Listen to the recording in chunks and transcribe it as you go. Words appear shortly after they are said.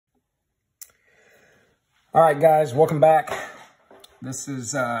All right, guys, welcome back. This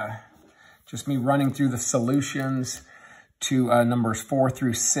is just me running through the solutions to numbers 4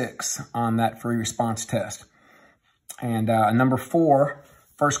 through 6 on that free response test. And number 4,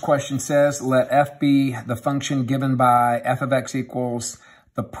 first question says, let f be the function given by f of x equals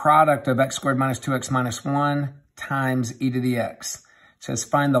the product of x squared minus 2x minus 1 times e to the x. It says,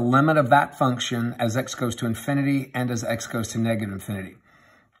 find the limit of that function as x goes to infinity and as x goes to negative infinity.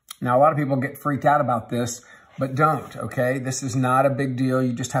 Now, a lot of people get freaked out about this, but don't, okay? This is not a big deal.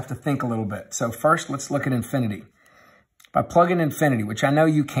 You just have to think a little bit. So first, let's look at infinity. If I plug in infinity, which I know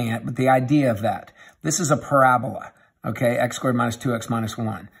you can't, but the idea of that, this is a parabola, okay? X squared minus 2x minus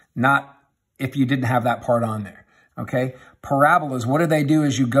 1. Not if you didn't have that part on there, okay? Parabolas, what do they do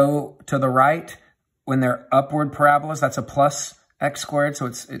as you go to the right? When they're upward parabolas, that's a plus x squared, so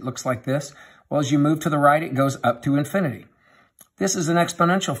it looks like this. Well, as you move to the right, it goes up to infinity. This is an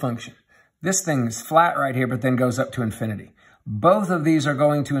exponential function. This thing is flat right here, but then goes up to infinity. Both of these are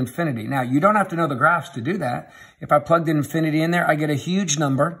going to infinity. Now, you don't have to know the graphs to do that. If I plugged in infinity in there, I get a huge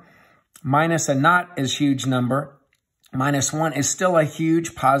number minus a not as huge number. Minus 1 is still a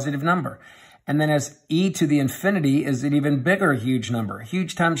huge positive number. And then as e to the infinity is an even bigger huge number.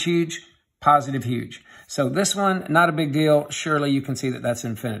 Huge times huge, positive huge. So this one, not a big deal. Surely you can see that that's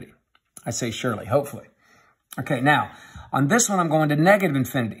infinity. I say surely, hopefully. Okay, now, on this one, I'm going to negative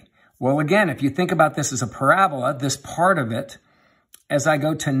infinity. Well, again, if you think about this as a parabola, this part of it, as I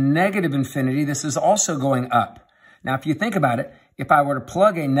go to negative infinity, this is also going up. Now, if you think about it, if I were to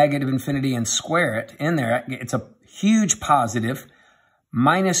plug a negative infinity and square it in there, it's a huge positive.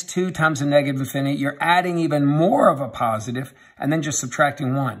 Minus 2 times a negative infinity, you're adding even more of a positive, and then just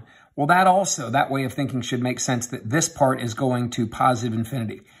subtracting 1. Well, that way of thinking should make sense that this part is going to positive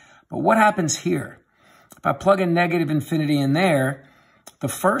infinity. But what happens here? If I plug a negative infinity in there, the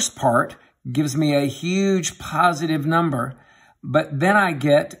first part gives me a huge positive number, but then I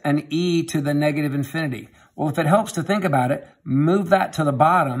get an e to the negative infinity. Well, if it helps to think about it, move that to the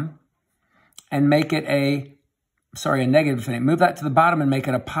bottom and make it a negative infinity. Move that to the bottom and make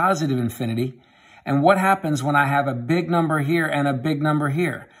it a positive infinity. And what happens when I have a big number here and a big number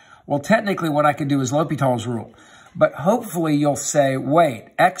here? Well, technically what I could do is L'Hopital's rule. But hopefully you'll say, wait,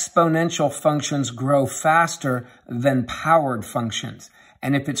 exponential functions grow faster than powered functions.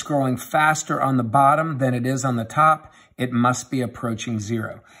 And if it's growing faster on the bottom than it is on the top, it must be approaching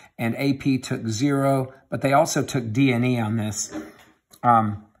 0. And AP took 0, but they also took D and E on this.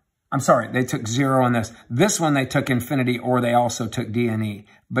 They took 0 on this. This one they took infinity, or they also took D and E.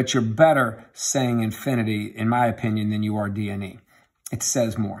 But you're better saying infinity, in my opinion, than you are D and E. It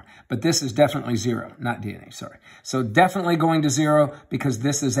says more. But this is definitely 0, not D and E, sorry. So definitely going to 0 because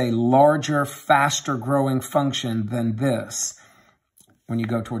this is a larger, faster growing function than this when you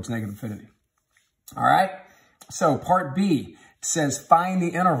go towards negative infinity. All right? So part B says find the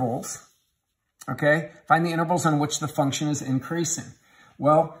intervals, okay? Find the intervals on which the function is increasing.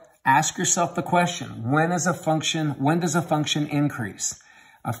 Well, ask yourself the question, when does a function increase?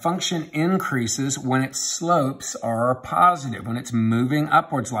 A function increases when its slopes are positive, when it's moving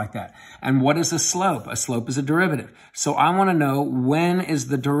upwards like that. And what is a slope? A slope is a derivative. So I want to know, when is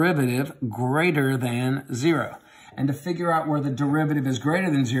the derivative greater than 0? And to figure out where the derivative is greater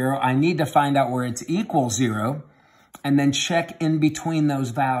than 0, I need to find out where it's equal 0 and then check in between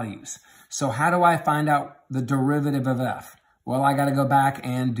those values. So how do I find out the derivative of f? Well, I got to go back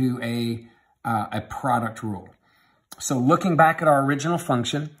and do a product rule. So looking back at our original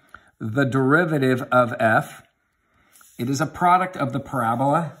function, the derivative of f, it is a product of the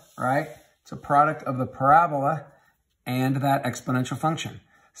parabola, right? It's a product of the parabola and that exponential function.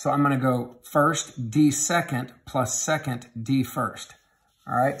 So I'm going to go first d second plus second d first.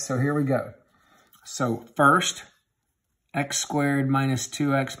 All right, so here we go. So first, x squared minus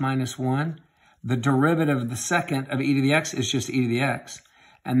 2x minus 1. The derivative of the second of e to the x is just e to the x.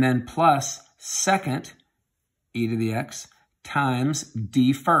 And then plus second e to the x times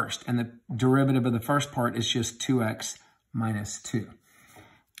d first. And the derivative of the first part is just 2x minus 2.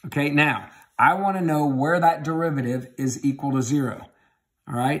 Okay, now, I want to know where that derivative is equal to 0.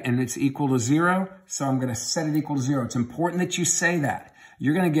 All right, and it's equal to 0, so I'm going to set it equal to 0. It's important that you say that.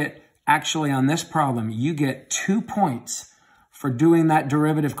 You're going to get, actually on this problem, you get 2 points for doing that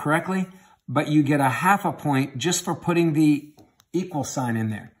derivative correctly, but you get a half a point just for putting the equal sign in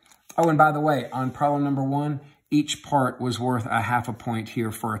there. Oh, and by the way, on problem number 1, each part was worth a half a point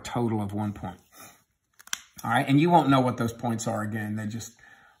here for a total of 1 point. All right, and you won't know what those points are again. They just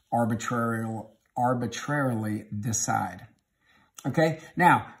arbitrarily decide. Okay,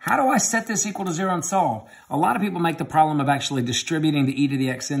 now, how do I set this equal to 0 and solve? A lot of people make the problem of actually distributing the e to the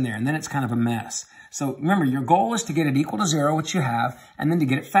x in there, and then it's kind of a mess. So remember, your goal is to get it equal to 0, which you have, and then to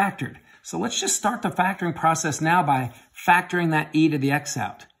get it factored. So let's just start the factoring process now by factoring that e to the x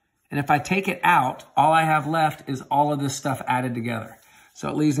out. And if I take it out, all I have left is all of this stuff added together. So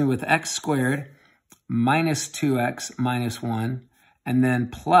it leaves me with x squared minus 2x minus 1, and then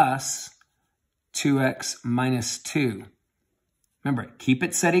plus 2x minus 2. Remember, keep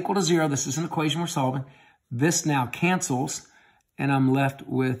it set equal to 0. This is an equation we're solving. This now cancels, and I'm left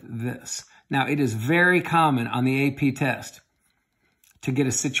with this. Now, it is very common on the AP test to get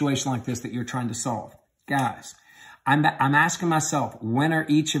a situation like this that you're trying to solve. Guys, I'm asking myself, when are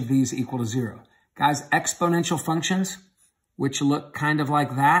each of these equal to 0? Guys, exponential functions, which look kind of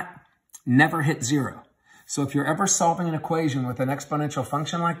like that, never hit 0. So if you're ever solving an equation with an exponential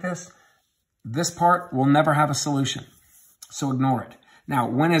function like this part will never have a solution. So ignore it. Now,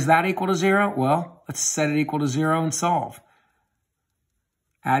 when is that equal to 0? Well, let's set it equal to 0 and solve.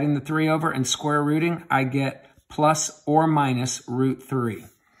 Adding the 3 over and square rooting, I get plus or minus root 3.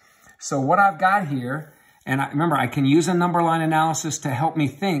 So what I've got here, and remember, I can use a number line analysis to help me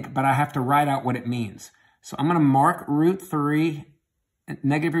think, but I have to write out what it means. So I'm going to mark root 3,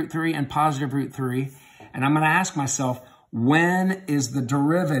 negative root 3, and positive root 3. And I'm going to ask myself, when is the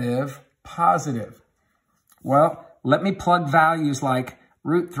derivative positive? Well, let me plug values like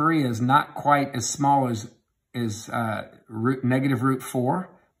root 3 is not quite as small as negative root 4,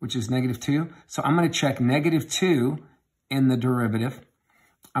 which is negative 2. So I'm going to check negative 2 in the derivative.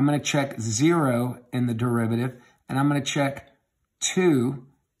 I'm going to check 0 in the derivative. And I'm going to check 2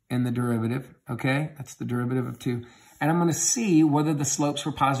 in the derivative. Okay, that's the derivative of 2. And I'm going to see whether the slopes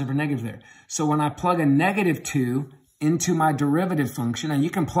were positive or negative there. So when I plug a negative 2 into my derivative function, and you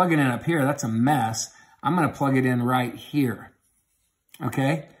can plug it in up here, that's a mess. I'm going to plug it in right here.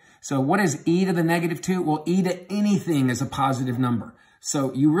 Okay? So what is e to the negative 2? Well, e to anything is a positive number.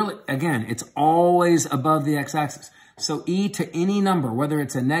 So you really, again, it's always above the x-axis. So e to any number, whether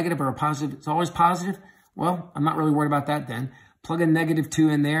it's a negative or a positive, it's always positive. Well, I'm not really worried about that then. Plug a negative 2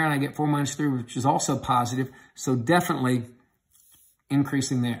 in there, and I get 4 minus 3, which is also positive. So definitely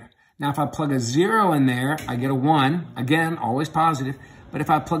increasing there. Now, if I plug a 0 in there, I get a 1. Again, always positive. But if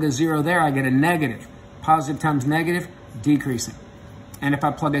I plug a 0 there, I get a negative. Positive times negative, decreasing. And if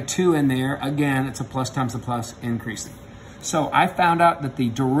I plug a 2 in there, again, it's a plus times a plus, increasing. So I found out that the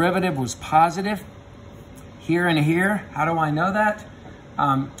derivative was positive here and here. How do I know that?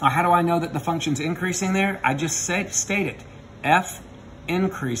 How do I know that the function's increasing there? I just state it. F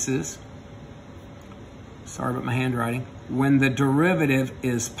increases, sorry about my handwriting, when the derivative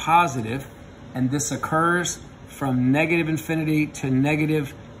is positive, and this occurs from negative infinity to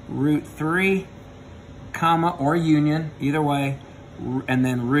negative root 3, comma, or union, either way, and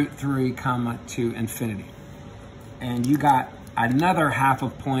then root 3, comma, to infinity. And you got another half a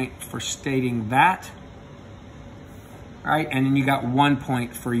point for stating that, right? And then you got 1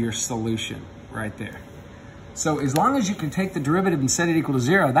 point for your solution right there. So as long as you can take the derivative and set it equal to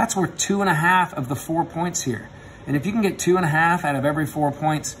 0, that's worth 2.5 of the 4 points here. And if you can get 2.5 out of every 4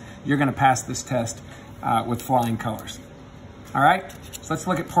 points, you're going to pass this test with flying colors. All right, so let's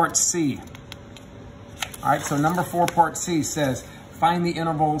look at part C. All right, so number 4, part C says, find the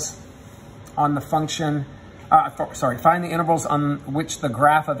intervals on the function, find the intervals on which the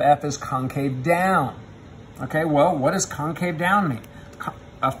graph of f is concave down. Okay, well, what does concave down mean?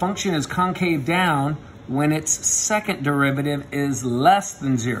 A function is concave down when its second derivative is less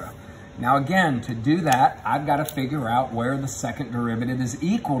than 0. Now again, to do that, I've got to figure out where the second derivative is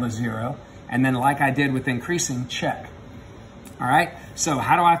equal to 0, and then like I did with increasing, check. All right, so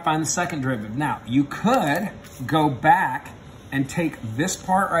how do I find the second derivative? Now, you could go back and take this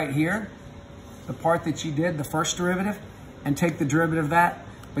part right here, the part that you did, the first derivative, and take the derivative of that,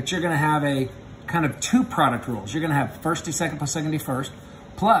 but you're going to have a kind of 2 product rules. You're going to have first d second plus second d first,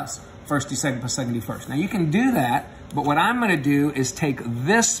 plus first d second plus second d first. Now you can do that, but what I'm going to do is take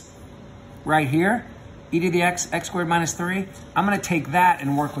this right here, e to the x squared minus 3. I'm going to take that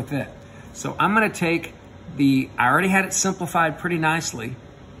and work with it. So I'm going to take I already had it simplified pretty nicely.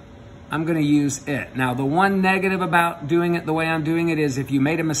 I'm going to use it. Now the one negative about doing it the way I'm doing it is if you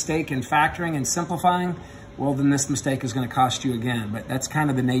made a mistake in factoring and simplifying, well then this mistake is going to cost you again. But that's kind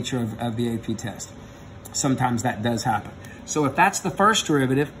of the nature of the AP test. Sometimes that does happen. So if that's the first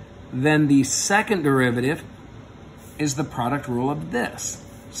derivative, then the second derivative is the product rule of this.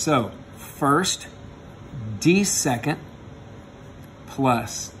 So first d second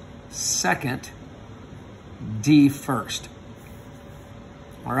plus second d first.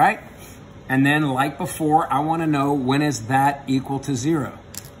 All right? And then like before, I want to know when is that equal to 0.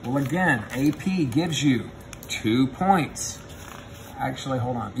 Well, again, AP gives you 2 points. Actually,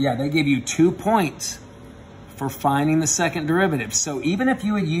 hold on. Yeah, they give you 2 points for finding the second derivative. So even if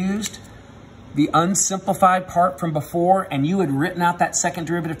you had used the unsimplified part from before and you had written out that second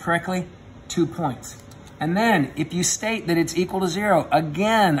derivative correctly, 2 points. And then if you state that it's equal to 0,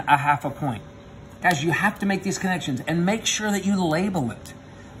 again, a half a point. Guys, you have to make these connections and make sure that you label it.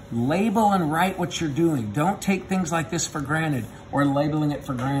 Label and write what you're doing. Don't take things like this for granted or labeling it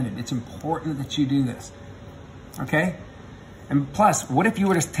for granted. It's important that you do this, okay? And plus, what if you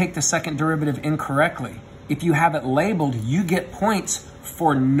were to take the second derivative incorrectly? If you have it labeled, you get points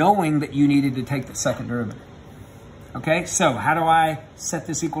for knowing that you needed to take the second derivative. Okay, so how do I set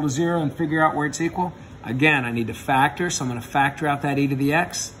this equal to 0 and figure out where it's equal? Again, I need to factor, so I'm going to factor out that e to the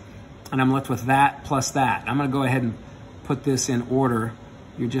x, and I'm left with that plus that. I'm going to go ahead and put this in order.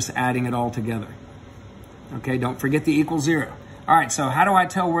 You're just adding it all together. Okay, don't forget the equal 0. All right, so how do I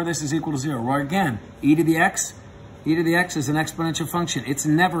tell where this is equal to 0? Well, again, e to the x is an exponential function. It's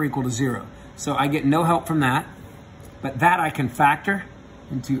never equal to 0. So I get no help from that, but that I can factor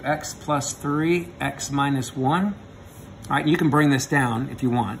into x plus 3, x minus 1. All right, you can bring this down if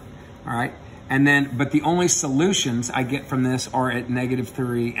you want, all right? And then, but the only solutions I get from this are at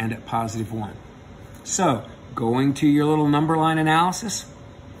 -3 and at +1. So going to your little number line analysis,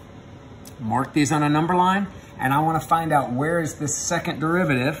 mark these on a number line, and I want to find out where is this second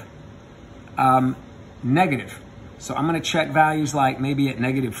derivative negative. So I'm going to check values like maybe at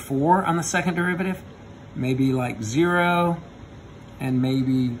 -4 on the second derivative, maybe like 0, and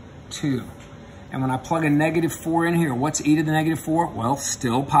maybe 2. And when I plug a -4 in here, what's e to the -4? Well,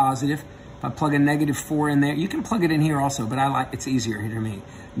 still positive. If I plug a -4 in there, you can plug it in here also, but it's easier here to me.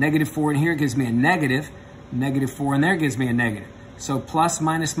 -4 in here gives me a negative. -4 in there gives me a negative. So plus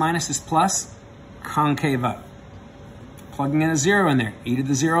minus minus is plus, concave up. Plugging in a 0 in there, e to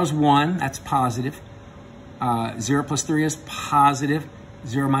the 0 is 1, that's positive. 0 plus 3 is positive.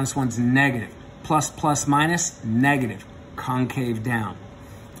 0 minus 1 is negative. Plus, plus, minus, negative. Concave down.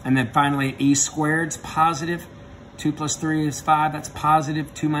 And then finally, e squared is positive. 2 plus 3 is 5. That's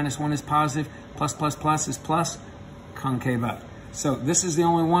positive. 2 minus 1 is positive. Plus, plus, plus is plus. Concave up. So this is the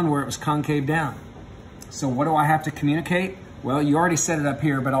only one where it was concave down. So what do I have to communicate? Well, you already said it up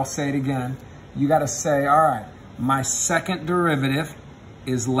here, but I'll say it again. You got to say, all right, my second derivative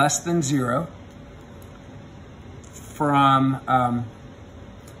is less than 0. From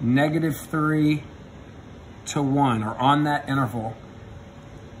 -3 to 1, or on that interval.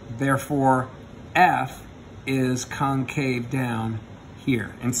 Therefore, f is concave down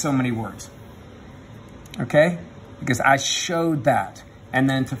here, in so many words. Okay? Because I showed that. And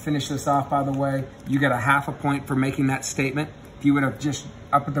then to finish this off, by the way, you get a half a point for making that statement. If you would have just,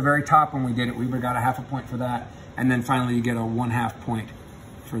 up at the very top when we did it, we would have got a half a point for that. And then finally, you get a 1/2 point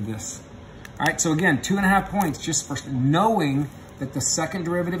for this. All right, so again, 2.5 points just for knowing that the second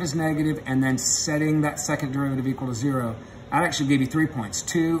derivative is negative and then setting that second derivative equal to 0. I'd actually give you 3 points,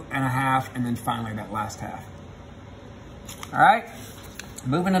 2.5, and then finally that last half. All right,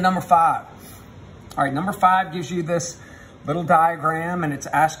 moving to number 5. All right, number 5 gives you this little diagram and it's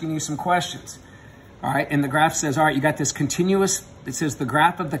asking you some questions. All right, and the graph says, all right, you got this continuous, it says the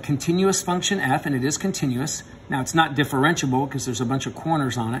graph of the continuous function f, and it is continuous. Now it's not differentiable because there's a bunch of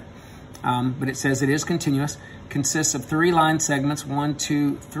corners on it. But it says it is continuous, consists of 3 line segments, 1,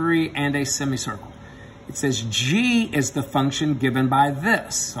 2, 3, and a semicircle. It says g is the function given by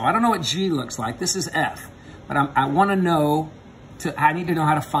this. So I don't know what g looks like. This is f. But I want to know, I need to know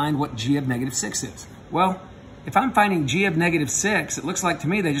how to find what g of -6 is. Well, if I'm finding g of -6, it looks like to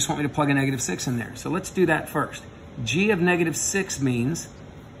me they just want me to plug a -6 in there. So let's do that first. G of -6 means,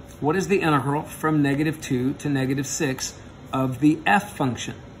 what is the integral from -2 to -6 of the f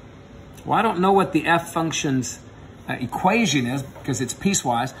function? Well, I don't know what the f function's equation is because it's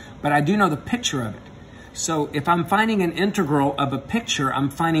piecewise, but I do know the picture of it. So if I'm finding an integral of a picture, I'm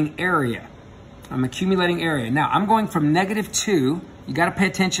finding area. I'm accumulating area. Now, I'm going from -2. You got to pay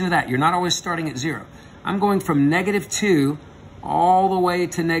attention to that. You're not always starting at 0. I'm going from -2 all the way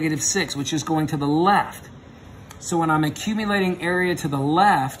to -6, which is going to the left. So when I'm accumulating area to the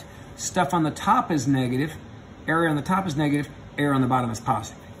left, stuff on the top is negative, area on the top is negative, area on the bottom is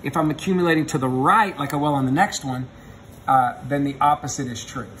positive. If I'm accumulating to the right, like I will on the next one, then the opposite is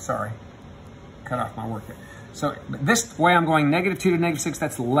true. Sorry, cut off my work there. So this way I'm going -2 to -6,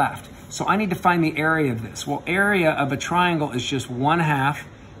 that's left. So I need to find the area of this. Well, area of a triangle is just 1/2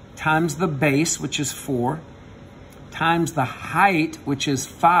 times the base, which is 4, times the height, which is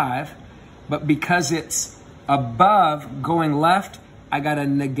 5. But because it's above going left, I gotta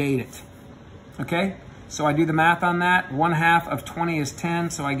negate it, okay? So I do the math on that. 1/2 of 20 is 10,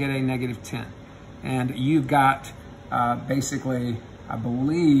 so I get a -10. And you've got basically I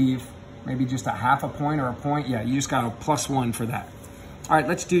believe maybe just a half a point or a point. Yeah, you just got a +1 for that. All right,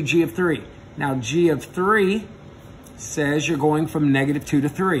 let's do g of 3. Now, g of 3 says you're going from -2 to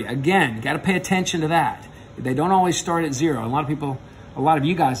 3. Again, you got to pay attention to that. They don't always start at 0. A lot of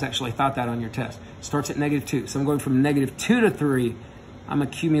you guys actually thought that on your test. It starts at -2. So I'm going from -2 to 3. I'm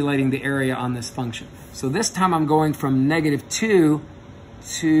accumulating the area on this function. So this time I'm going from -2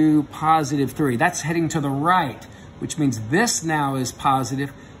 to +3. That's heading to the right, which means this now is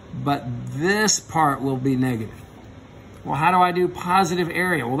positive, but this part will be negative. Well, how do I do positive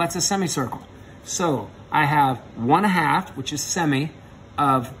area? Well, that's a semicircle. So I have 1/2, which is semi,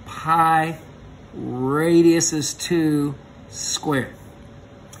 of pi radius is 2 squared.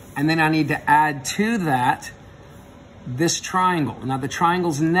 And then I need to add to that this triangle. Now the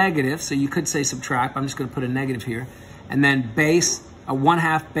triangle's negative, so you could say subtract. I'm just going to put a negative here. And then base, a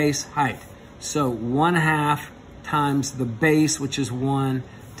 1/2 base height. So 1/2 times the base, which is 1,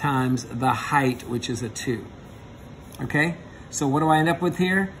 times the height, which is a 2. Okay? So what do I end up with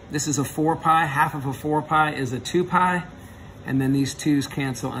here? This is a 4 pi. Half of a 4 pi is a 2 pi. And then these 2's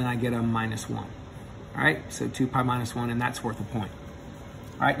cancel, and I get a -1. All right? So 2 pi minus 1, and that's worth a point.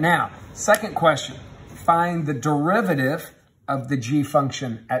 All right, now, second question. Find the derivative of the g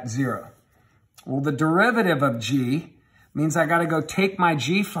function at 0. Well, the derivative of g means I got to go take my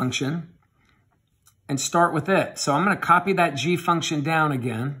g function and start with it. So I'm going to copy that g function down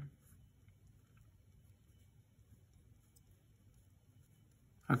again.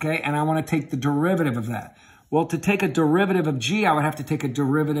 Okay, and I want to take the derivative of that. Well, to take a derivative of g, I would have to take a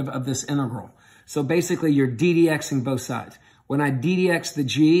derivative of this integral. So basically, you're ddxing both sides. When I ddx the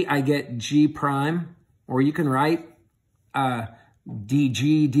g, I get g prime, or you can write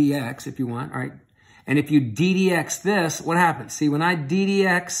dg dx if you want, all right? And if you ddx this, what happens? See, when I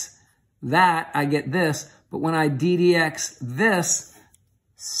ddx that, I get this, but when I ddx this,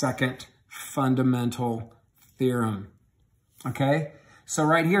 second fundamental theorem, okay? So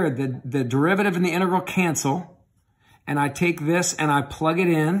right here, the derivative and the integral cancel, and I take this and I plug it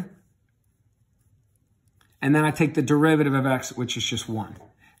in, and then I take the derivative of x, which is just 1.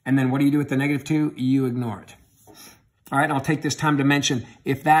 And then what do you do with the -2? You ignore it. All right, I'll take this time to mention,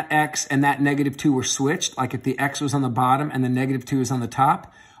 if that x and that -2 were switched, like if the x was on the bottom and the -2 is on the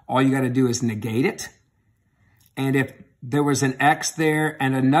top, all you got to do is negate it. And if there was an x there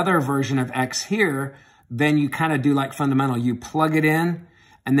and another version of x here, then you kind of do like fundamental. You plug it in,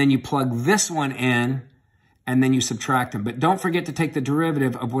 and then you plug this one in, and then you subtract them. But don't forget to take the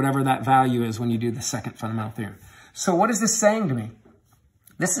derivative of whatever that value is when you do the second fundamental theorem. So what is this saying to me?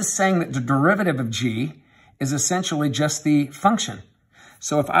 This is saying that the derivative of g is essentially just the function.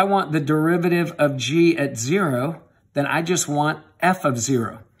 So if I want the derivative of g at 0, then I just want f of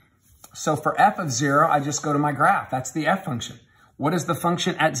 0. So for f of 0, I just go to my graph. That's the f function. What is the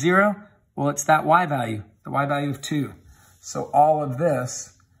function at 0? Well, it's that y value, the y value of 2. So all of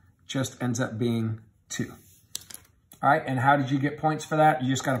this just ends up being 2. All right, and how did you get points for that? You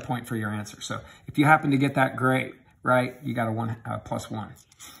just got a point for your answer. So if you happen to get that great, right, you got a +1.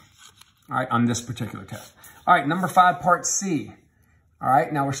 All right, on this particular test. All right, number 5, part C. All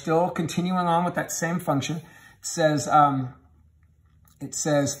right, now we're still continuing on with that same function. It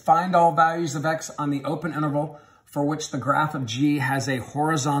says find all values of x on the open interval for which the graph of g has a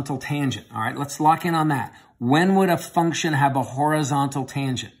horizontal tangent. All right, let's lock in on that. When would a function have a horizontal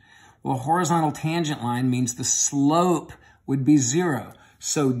tangent? Well, a horizontal tangent line means the slope would be 0.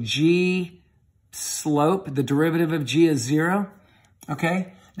 So g slope, the derivative of g is 0.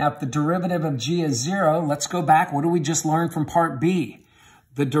 Okay, now if the derivative of g is 0, let's go back. What did we just learn from part B?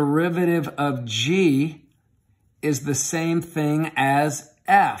 The derivative of g is the same thing as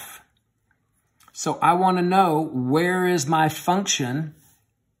f. So I want to know, where is my function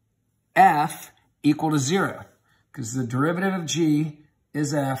f equal to 0? Because the derivative of g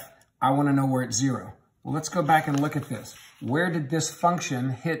is f. I want to know where it's 0. Well, let's go back and look at this. Where did this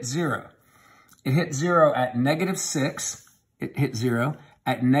function hit 0? It hit 0 at -6. It hit 0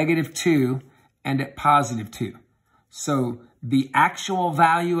 at -2 and at +2. So the actual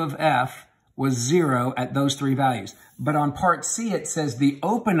value of f was 0 at those 3 values. But on part C, it says the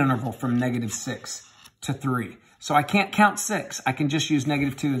open interval from -6 to 3. So I can't count 6. I can just use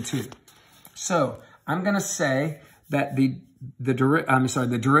 -2 and 2. So I'm going to say that the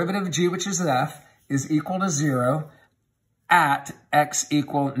derivative of g, which is f, is equal to 0 at x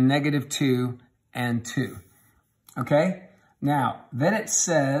equal -2 and 2. Okay? Now, then it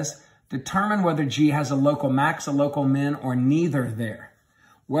says, determine whether g has a local max, a local min, or neither there.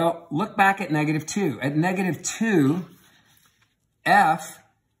 Well, look back at -2. At -2, f,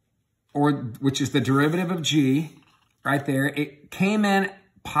 which is the derivative of g, right there. It came in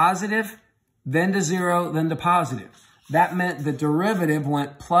positive, then to 0, then to positive. That meant the derivative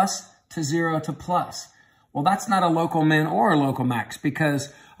went plus to 0 to plus. Well, that's not a local min or a local max,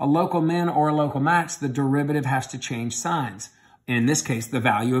 because a local min or a local max, the derivative has to change signs. In this case, the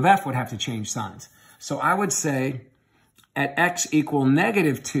value of f would have to change signs. So I would say at x equal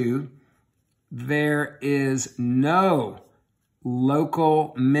 -2, there is no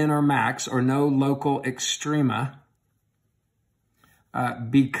local min or max, or no local extrema,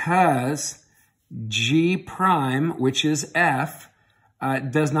 because g prime, which is f,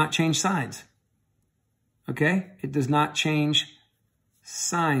 does not change signs. Okay? It does not change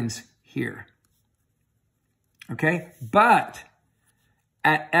signs here. Okay? But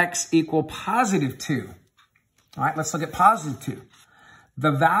at x equal +2, all right, let's look at +2.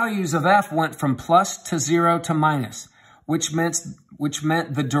 The values of f went from plus to 0 to minus, which meant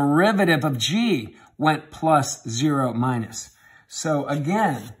the derivative of g went plus 0 minus. So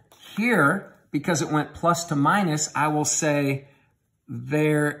again, here, because it went plus to minus, I will say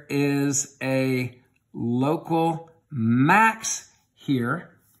there is a local max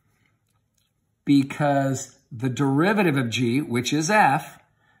here, because the derivative of g, which is f,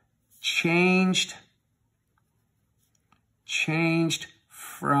 changed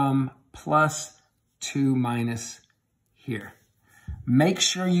from plus to minus here. Make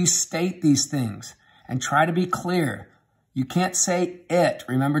sure you state these things and try to be clear. You can't say it.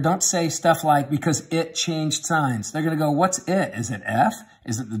 Remember, don't say stuff like, because it changed signs. They're going to go, what's it? Is it f?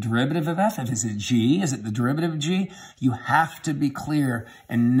 Is it the derivative of f? Is it g? Is it the derivative of g? You have to be clear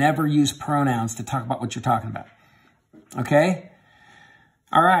and never use pronouns to talk about what you're talking about. Okay?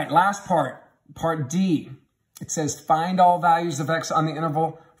 All right, last part, part D. It says, find all values of x on the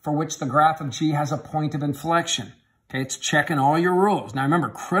interval for which the graph of g has a point of inflection. Okay, it's checking all your rules. Now remember,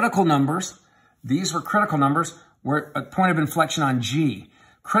 critical numbers, these were critical numbers, were a point of inflection on g.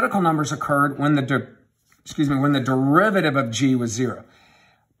 Critical numbers occurred when the derivative of g was 0.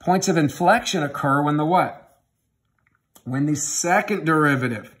 Points of inflection occur when the what? When the second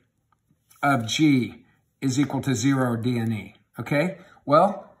derivative of g is equal to 0 or d and e. Okay?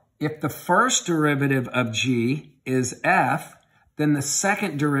 Well, if the first derivative of g is f, then the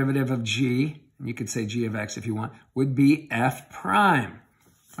second derivative of g, you could say g of x if you want, would be f prime.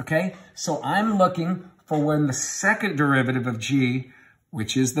 Okay? So I'm looking for when the second derivative of g,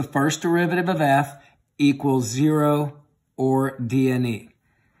 which is the first derivative of f, equals 0 or d and e.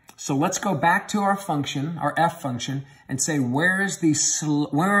 So let's go back to our function, our f function, and say where are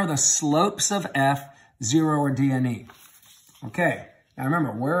the slopes of f, 0 or d and e? Okay, now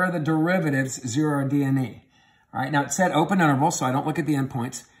remember, where are the derivatives, 0 or d and e? All right, now it said open interval, so I don't look at the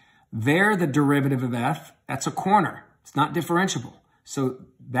endpoints. There, the derivative of f, that's a corner. It's not differentiable. So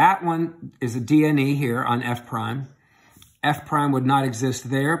that one is a d and e here on f prime. F prime would not exist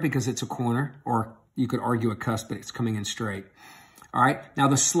there because it's a corner, or you could argue a cusp, but it's coming in straight. All right, now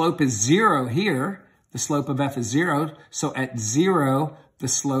the slope is 0 here. The slope of f is 0. So at 0, the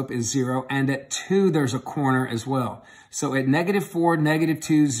slope is 0. And at 2, there's a corner as well. So at -4,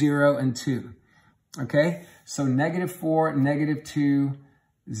 -2, 0, and 2. Okay, so -4, -2,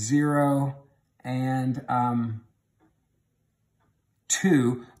 0, and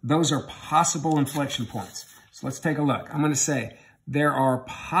 2, those are possible inflection points. So let's take a look. I'm going to say there are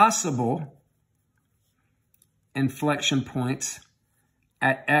possible inflection points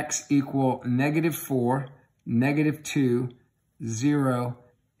at x equal -4, -2, 0,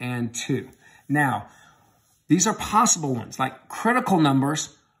 and 2. Now, these are possible ones. Like critical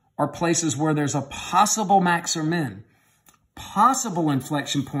numbers are places where there's a possible max or min. Possible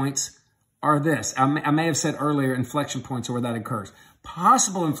inflection points are this. I may have said earlier inflection points are where that occurs.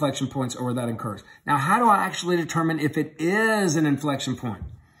 Possible inflection points are where that occurs. Now, how do I actually determine if it is an inflection point?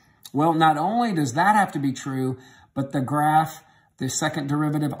 Well, not only does that have to be true, but the graph, the second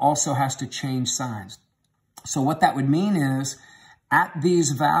derivative, also has to change signs. So what that would mean is, at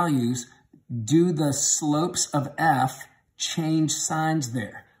these values, do the slopes of f change signs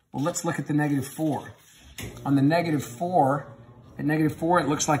there? Well, let's look at the -4. On the -4, at -4, it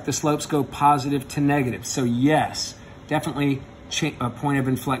looks like the slopes go positive to negative. So yes, definitely a point of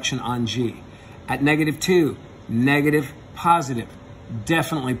inflection on g. At -2, negative, positive,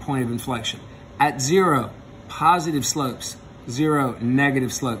 definitely point of inflection. At 0, positive slopes, 0,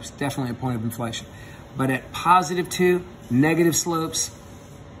 negative slopes, definitely a point of inflection. But at +2, negative slopes,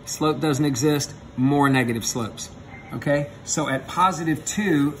 slope doesn't exist, more negative slopes. Okay, so at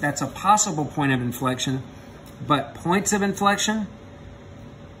 +2, that's a possible point of inflection, but points of inflection,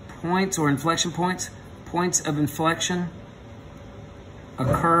 points or inflection points, points of inflection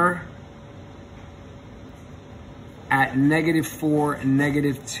occur at -4,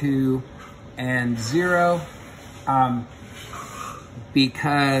 -2, and 0,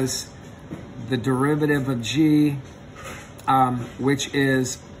 because the derivative of g, which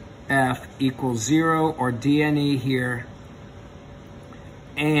is f, equals 0, or dne here,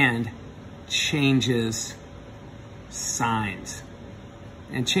 and changes signs.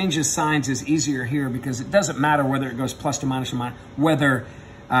 And changes signs is easier here because it doesn't matter whether it goes plus to minus or minus, whether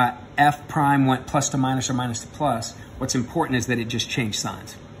f prime went plus to minus or minus to plus. What's important is that it just changed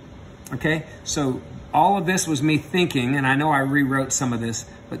signs. Okay, so all of this was me thinking, and I know I rewrote some of this,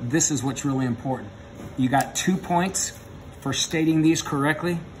 but this is what's really important. You got 2 points for stating these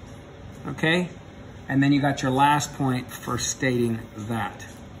correctly, okay? And then you got your last point for stating that.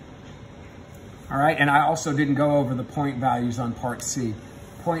 All right, and I also didn't go over the point values on part C.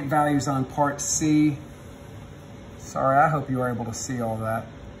 Point values on part C, sorry, I hope you were able to see all that.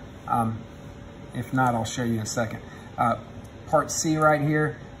 If not, I'll show you in a second. Part C right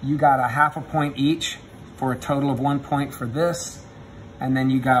here, you got a half a point each for a total of 1 point for this, and then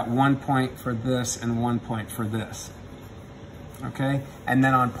you got 1 point for this and 1 point for this, okay? And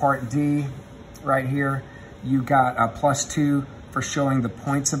then on part D right here, you got a +2 for showing the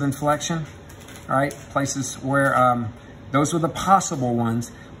points of inflection, all right? Places where, those were the possible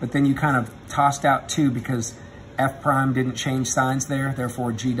ones, but then you kind of tossed out 2 because f prime didn't change signs there,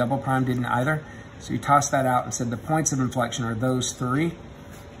 therefore g double prime didn't either. So you tossed that out and said the points of inflection are those 3.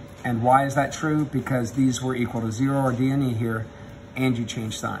 And why is that true? Because these were equal to 0 or dne here, and you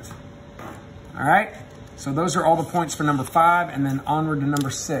changed signs. All right, so those are all the points for number 5, and then onward to number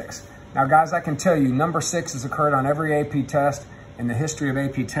 6. Now guys, I can tell you number 6 has occurred on every AP test in the history of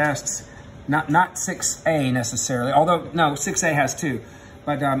AP tests. Not 6A necessarily, although no, 6A has 2.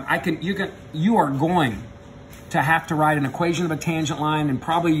 But you are going to have to write an equation of a tangent line and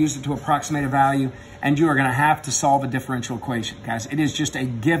probably use it to approximate a value, and you are going to have to solve a differential equation, guys. It is just a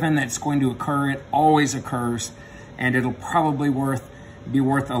given that's going to occur. It always occurs, and it'll probably be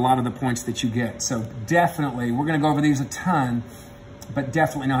worth a lot of the points that you get. So definitely, we're going to go over these a ton, but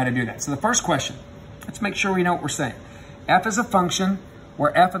definitely know how to do that. So the first question, let's make sure we know what we're saying. F is a function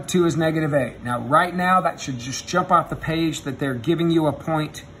where f of 2 is -8. Now, right now, that should just jump off the page that they're giving you a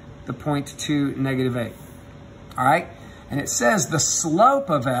point, the point to -8. All right? And it says the slope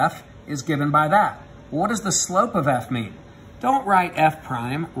of f is given by that. What does the slope of f mean? Don't write f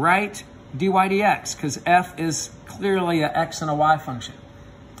prime, write dy dx, because f is clearly a x and a y function.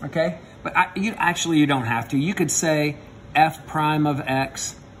 Okay? But you don't have to. You could say f prime of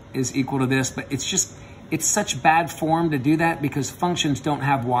x is equal to this, but it's such bad form to do that because functions don't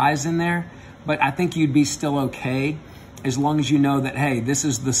have y's in there. But I think you'd be still okay as long as you know that, hey, this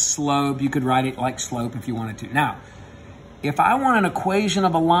is the slope. You could write it like slope if you wanted to. Now, if I want an equation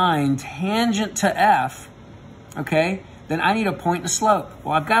of a line tangent to f, okay, then I need a point and a slope.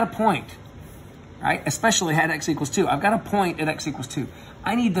 Well, I've got a point, right? Especially at x equals 2. I've got a point at x equals 2.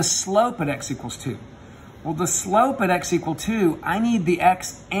 I need the slope at x equals 2. Well, the slope at x equals 2, I need the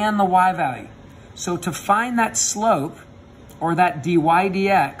x and the y value. So to find that slope, or that dy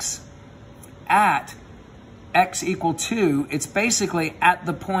dx, at x equal 2, it's basically at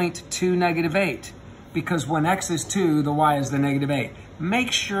the point 2, -8. Because when x is 2, the y is the -8.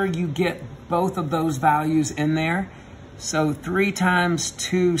 Make sure you get both of those values in there. So 3 times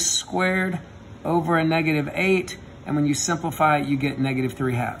 2 squared over a -8, and when you simplify it, you get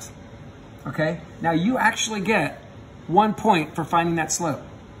 -3/2. Okay? Now you actually get 1 point for finding that slope.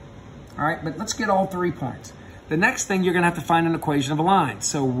 All right, but let's get all 3 points. The next thing, you're going to have to find an equation of a line.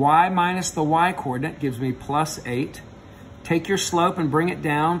 So y minus the y coordinate gives me +8. Take your slope and bring it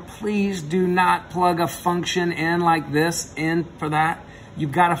down. Please do not plug a function in like this in for that.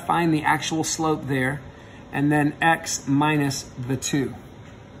 You've got to find the actual slope there. And then x minus the 2.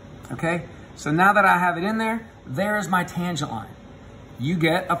 Okay, so now that I have it in there, there's my tangent line. You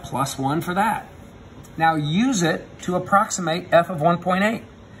get a +1 for that. Now use it to approximate f of 1.8.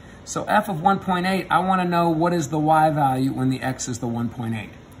 So f of 1.8, I want to know what is the y value when the x is the 1.8.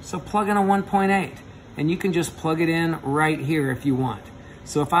 So plug in a 1.8, and you can just plug it in right here if you want.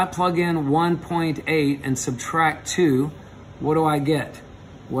 So if I plug in 1.8 and subtract 2, what do I get?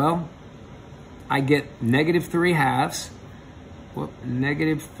 Well, I get -3/2. Well,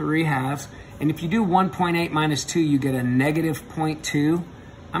 -3/2. And if you do 1.8 minus 2, you get a -0.2.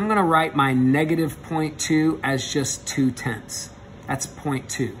 I'm going to write my -0.2 as just 2/10. That's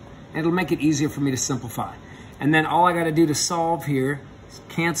 0.2. It'll make it easier for me to simplify. And then all I got to do to solve here is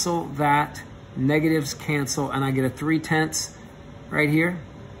cancel that, negatives cancel, and I get a 3/10 right here.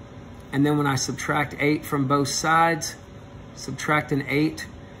 And then when I subtract 8 from both sides, subtract an 8,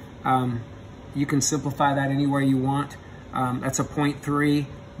 You can simplify that any way you want. That's a 0.3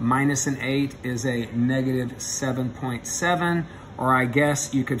 minus an 8 is a negative 7.7, or I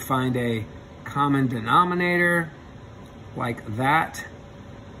guess you could find a common denominator like that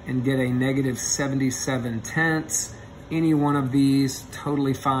and get a negative 77 tenths. Any one of these,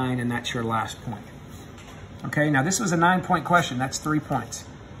 totally fine, and that's your last point. Okay, now this was a 9-point question. That's 3 points.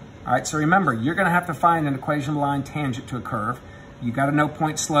 All right, so remember, you're gonna have to find an equation of line tangent to a curve. You gotta know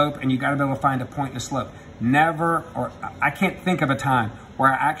point slope, and you gotta be able to find a point and a slope. Never, or I can't think of a time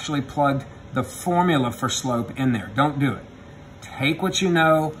where I actually plugged the formula for slope in there. Don't do it. Take what you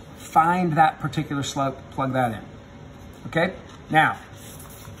know, find that particular slope, plug that in. Okay, now,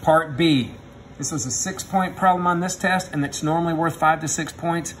 part B. This was a 6-point problem on this test, and it's normally worth 5 to 6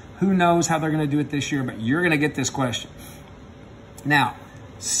 points. Who knows how they're gonna do it this year, but you're gonna get this question. Now,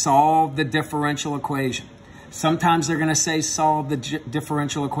 solve the differential equation. Sometimes they're gonna say solve the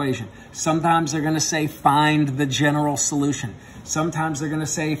differential equation. Sometimes they're gonna say find the general solution. Sometimes they're gonna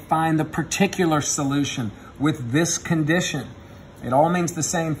say find the particular solution with this condition. It all means the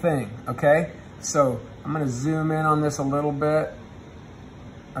same thing, okay? So I'm gonna zoom in on this a little bit.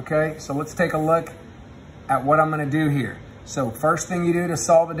 Okay, so let's take a look at what I'm gonna do here. So first thing you do to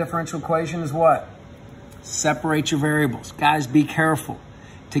solve a differential equation is what? Separate your variables. Guys, be careful.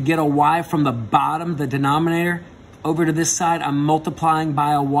 To get a y from the bottom, the denominator, over to this side, I'm multiplying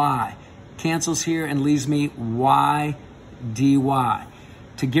by a y. Cancels here and leaves me y dy.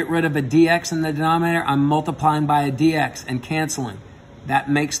 To get rid of a dx in the denominator, I'm multiplying by a dx and canceling. That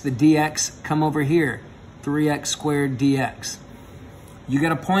makes the dx come over here, 3x squared dx. You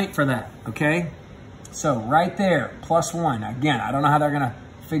get a point for that, okay? So right there, +1. Again, I don't know how they're gonna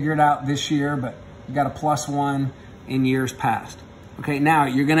figure it out this year, but you got a +1 in years past. Okay, now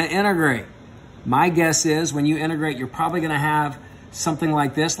you're gonna integrate. My guess is when you integrate, you're probably gonna have something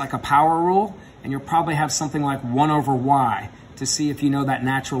like this, like a power rule, and you'll probably have something like 1 over y to see if you know that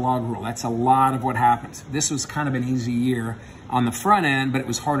natural log rule. That's a lot of what happens. This was kind of an easy year on the front end, but it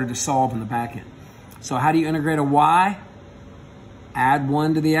was harder to solve in the back end. So how do you integrate a y? Add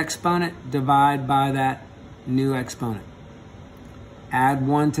 1 to the exponent, divide by that new exponent. Add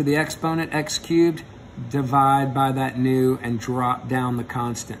 1 to the exponent, x cubed, divide by that new, and drop down the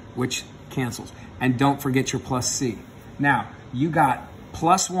constant, which cancels. And don't forget your plus c. Now, you got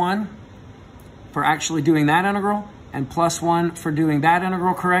 +1 for actually doing that integral, and +1 for doing that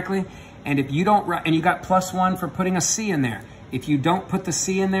integral correctly. And if you don't, and you got +1 for putting a c in there. If you don't put the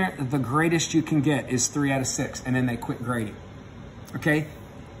c in there, the greatest you can get is 3 out of 6, and then they quit grading. Okay?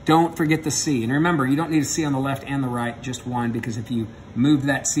 Don't forget the c. And remember, you don't need a c on the left and the right, just one, because if you move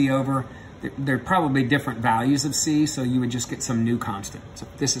that c over, there are probably different values of c, so you would just get some new constant. So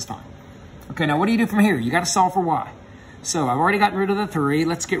this is fine. Okay, now what do you do from here? You got to solve for y. So I've already gotten rid of the 3.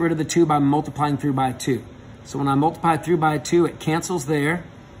 Let's get rid of the 2 by multiplying through by 2. So when I multiply through by 2, it cancels there.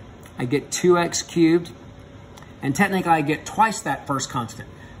 I get 2x cubed. And technically, I get twice that first constant.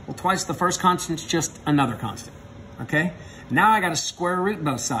 Well, twice the first constant is just another constant. Okay? Now I got to square root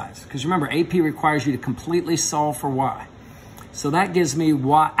both sides. Because remember, AP requires you to completely solve for y. So that gives me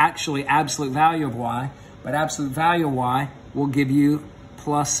y, actually absolute value of y. But absolute value of y will give you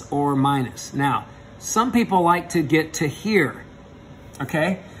plus or minus. Now, some people like to get to here.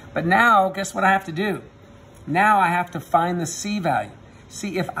 Okay? But now, guess what I have to do? Now I have to find the c value.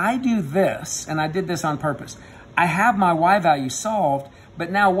 See, if I do this, and I did this on purpose, I have my y value solved,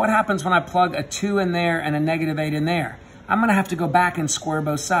 but now what happens when I plug a 2 in there and a -8 in there? I'm going to have to go back and square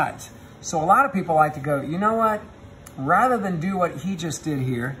both sides. So a lot of people like to go, you know what? Rather than do what he just did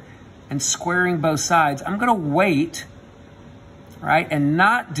here and squaring both sides, I'm going to wait, right, and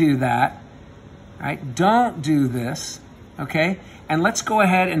not do that, right? Don't do this, okay? And let's go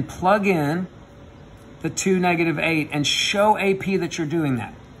ahead and plug in the 2, -8 and show AP that you're doing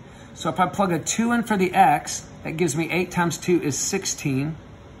that. So if I plug a 2 in for the x, that gives me 8 times 2 is 16.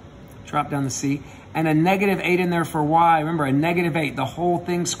 Drop down the c. And a -8 in there for y. Remember, a -8, the whole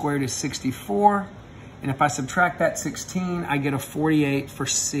thing squared is 64. And if I subtract that 16, I get a 48 for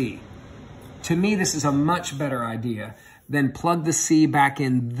c. To me, this is a much better idea than plug the c back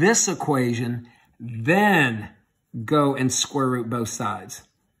in this equation, then go and square root both sides.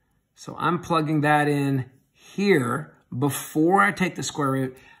 So I'm plugging that in here before I take the square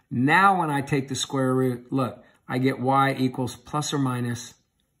root. Now when I take the square root, look, I get y equals plus or minus.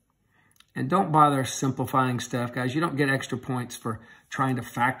 And don't bother simplifying stuff, guys. You don't get extra points for trying to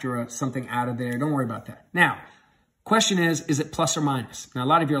factor something out of there. Don't worry about that. Now, question is it plus or minus? Now, a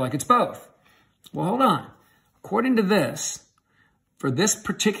lot of you are like, it's both. Well, hold on. According to this, for this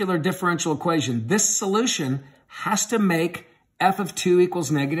particular differential equation, this solution has to make f of 2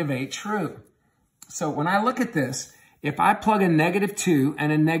 equals -8 true. So when I look at this, if I plug a -2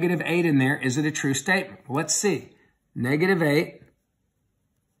 and a -8 in there, is it a true statement? Let's see. -8.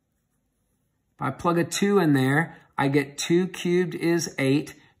 If I plug a 2 in there, I get 2 cubed is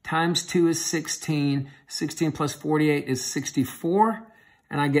 8, times 2 is 16, 16 plus 48 is 64,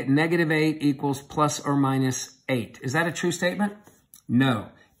 and I get -8 equals plus or minus 8. Is that a true statement? No.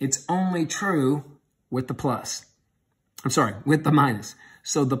 It's only true with the plus. I'm sorry, with the minus.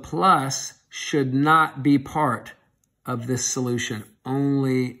 So the plus should not be part of this solution,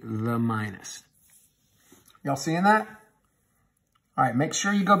 only the minus. Y'all seeing that? All right, make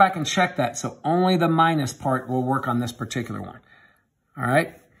sure you go back and check that. So only the minus part will work on this particular one. All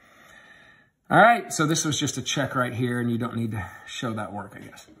right? All right, so this was just a check right here, and you don't need to show that work, I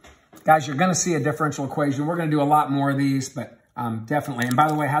guess. Guys, you're going to see a differential equation. We're going to do a lot more of these, but definitely. And by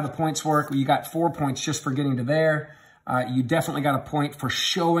the way, how the points work, you got 4 points just for getting to there. You definitely got a point for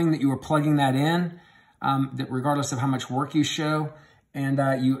showing that you were plugging that in, that regardless of how much work you show. And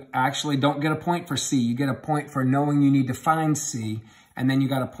you actually don't get a point for C. You get a point for knowing you need to find C. And then you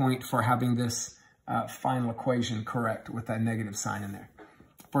got a point for having this final equation correct with that negative sign in there.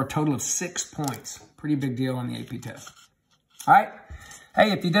 For a total of 6 points. Pretty big deal on the AP test. All right.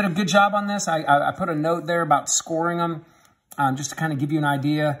 Hey, if you did a good job on this, I put a note there about scoring them, just to kind of give you an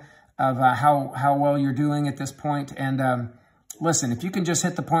idea of how well you're doing at this point. And listen, if you can just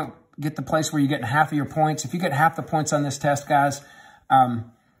hit the point, get the place where you're getting half of your points. If you get half the points on this test, guys,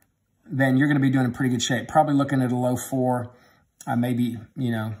 then you're going to be doing in pretty good shape. Probably looking at a low 4, maybe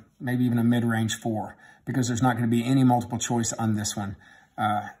even a mid-range 4, because there's not going to be any multiple choice on this one,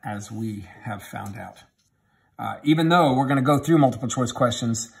 as we have found out. Even though we're going to go through multiple choice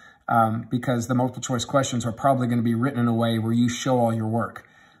questions, because the multiple choice questions are probably going to be written in a way where you show all your work.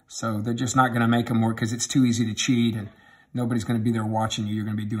 So they're just not going to make them work because it's too easy to cheat and nobody's going to be there watching you. You're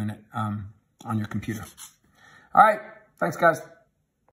going to be doing it on your computer. All right. Thanks, guys.